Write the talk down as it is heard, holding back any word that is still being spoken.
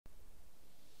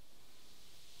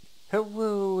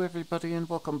Hello everybody and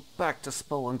welcome back to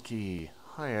Spelunky.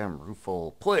 I am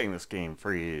Rufal, playing this game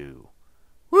for you.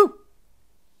 Woo!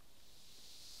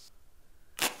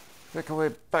 Make our way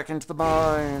back into the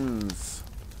mines.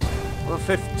 The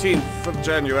 15th of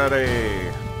January.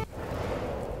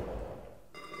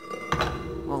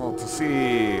 Well, to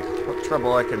see what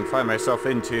trouble I can find myself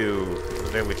into for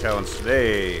the daily challenge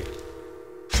today.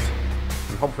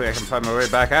 And hopefully I can find my way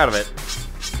back out of it.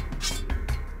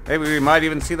 Maybe we might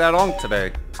even see that onk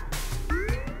today.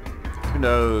 Who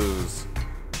knows?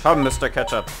 Come, Mr.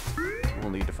 Ketchup.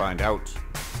 We'll need to find out.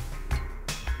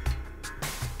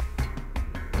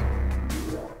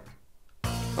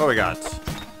 What we got?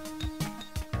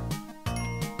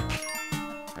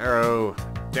 Arrow.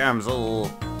 Damsel.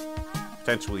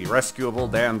 Potentially rescuable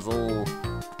damsel.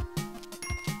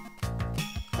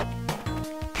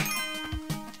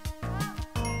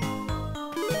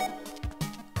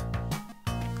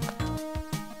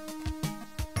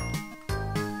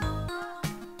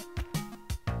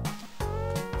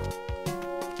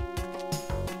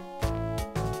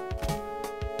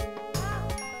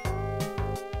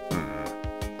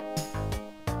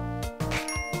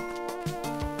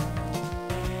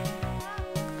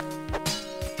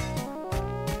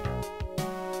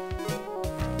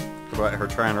 Let her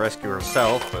try and rescue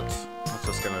herself, but that's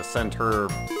just gonna send her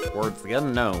towards the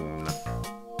unknown.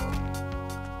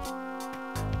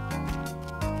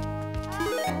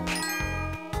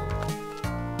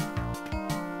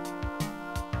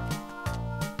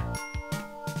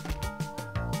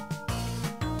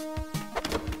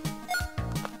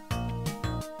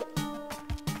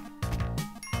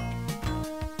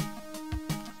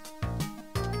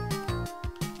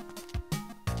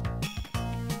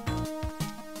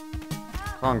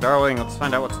 Come on, darling, let's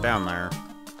find out what's down there.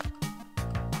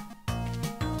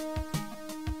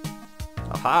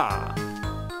 Aha!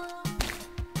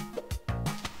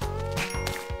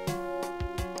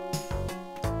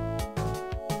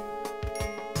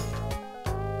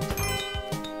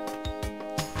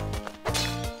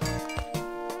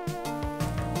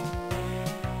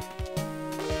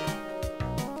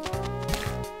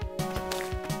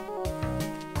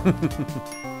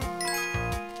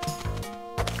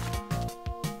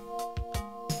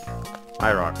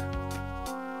 High rock.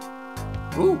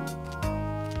 Ooh!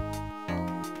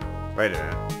 Wait a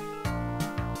minute.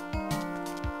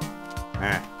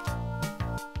 Eh.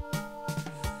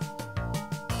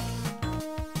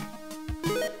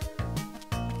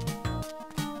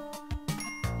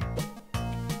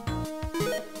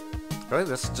 Really?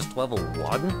 This is just level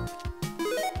 1?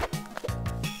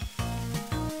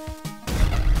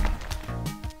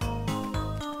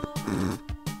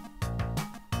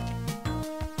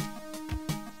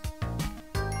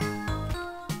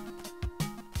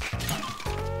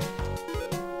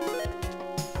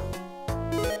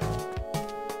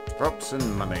 Drops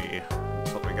and money.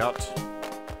 That's what we got.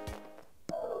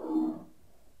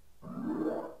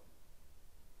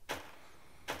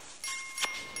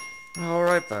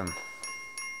 Alright then.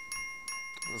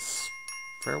 This is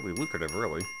fairly lucrative,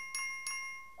 really.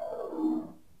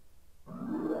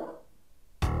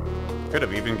 Could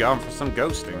have even gone for some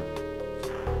ghosting.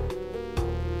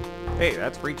 Hey,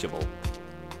 that's reachable.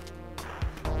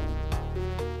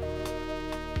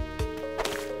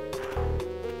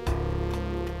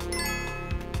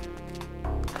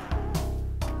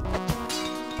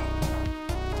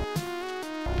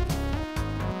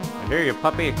 I hear you,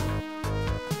 puppy.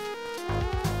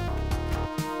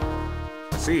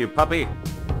 I see you, puppy.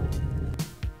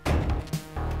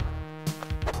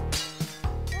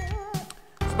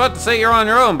 I was about to say you're on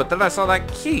your own, but then I saw that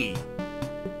key.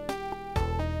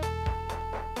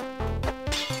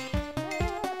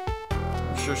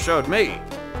 It sure showed me.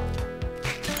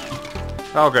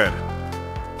 Oh, good.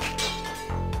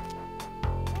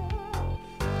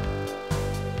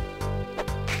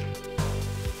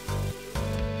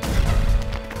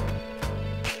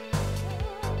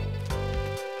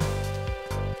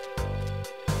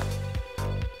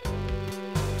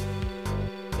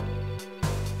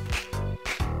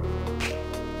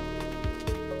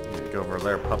 Go over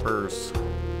there, puppers.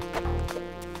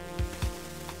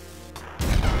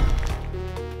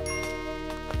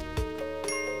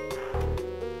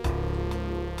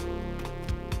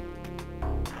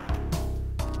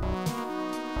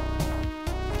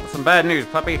 Some bad news,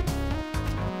 puppy.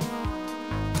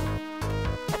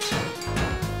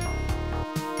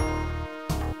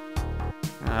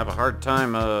 I have a hard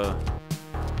time,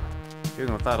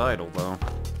 dealing with that idol, though.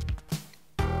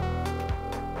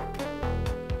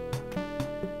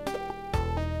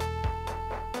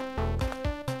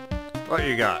 What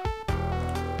you got?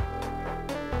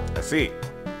 I see.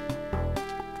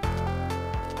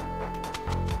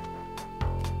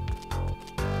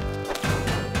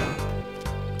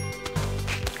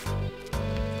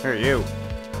 Here, you.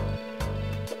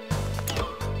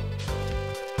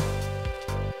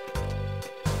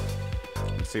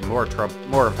 Let's see more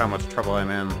of how much trouble I'm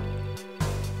in.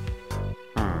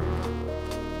 Hmm.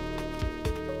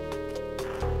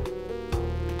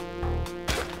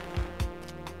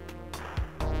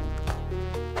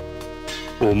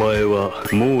 お前は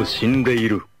もう死んでい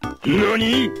る。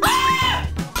何？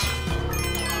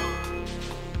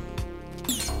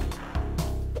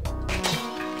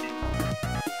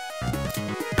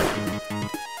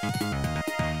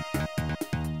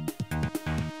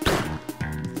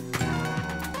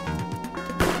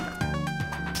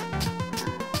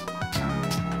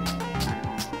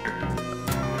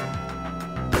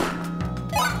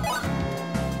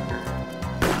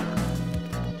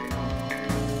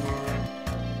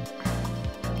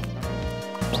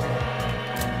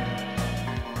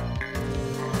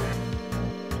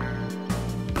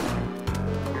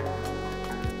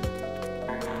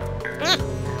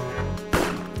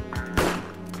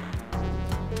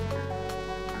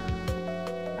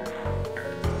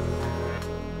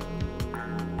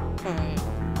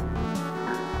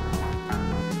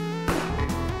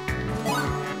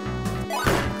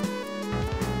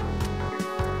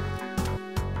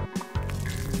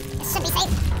 Should be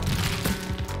safe.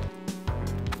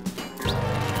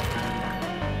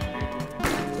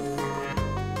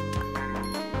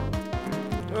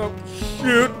 Oh,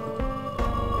 shoot!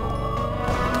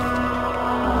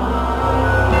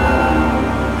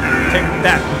 Take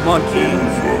that,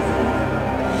 monkeys!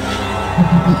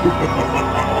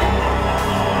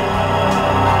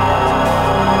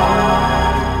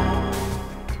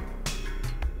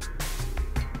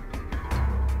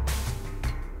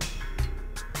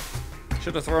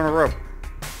 Should have thrown a rope.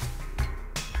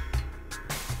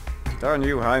 Darn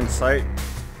you, hindsight.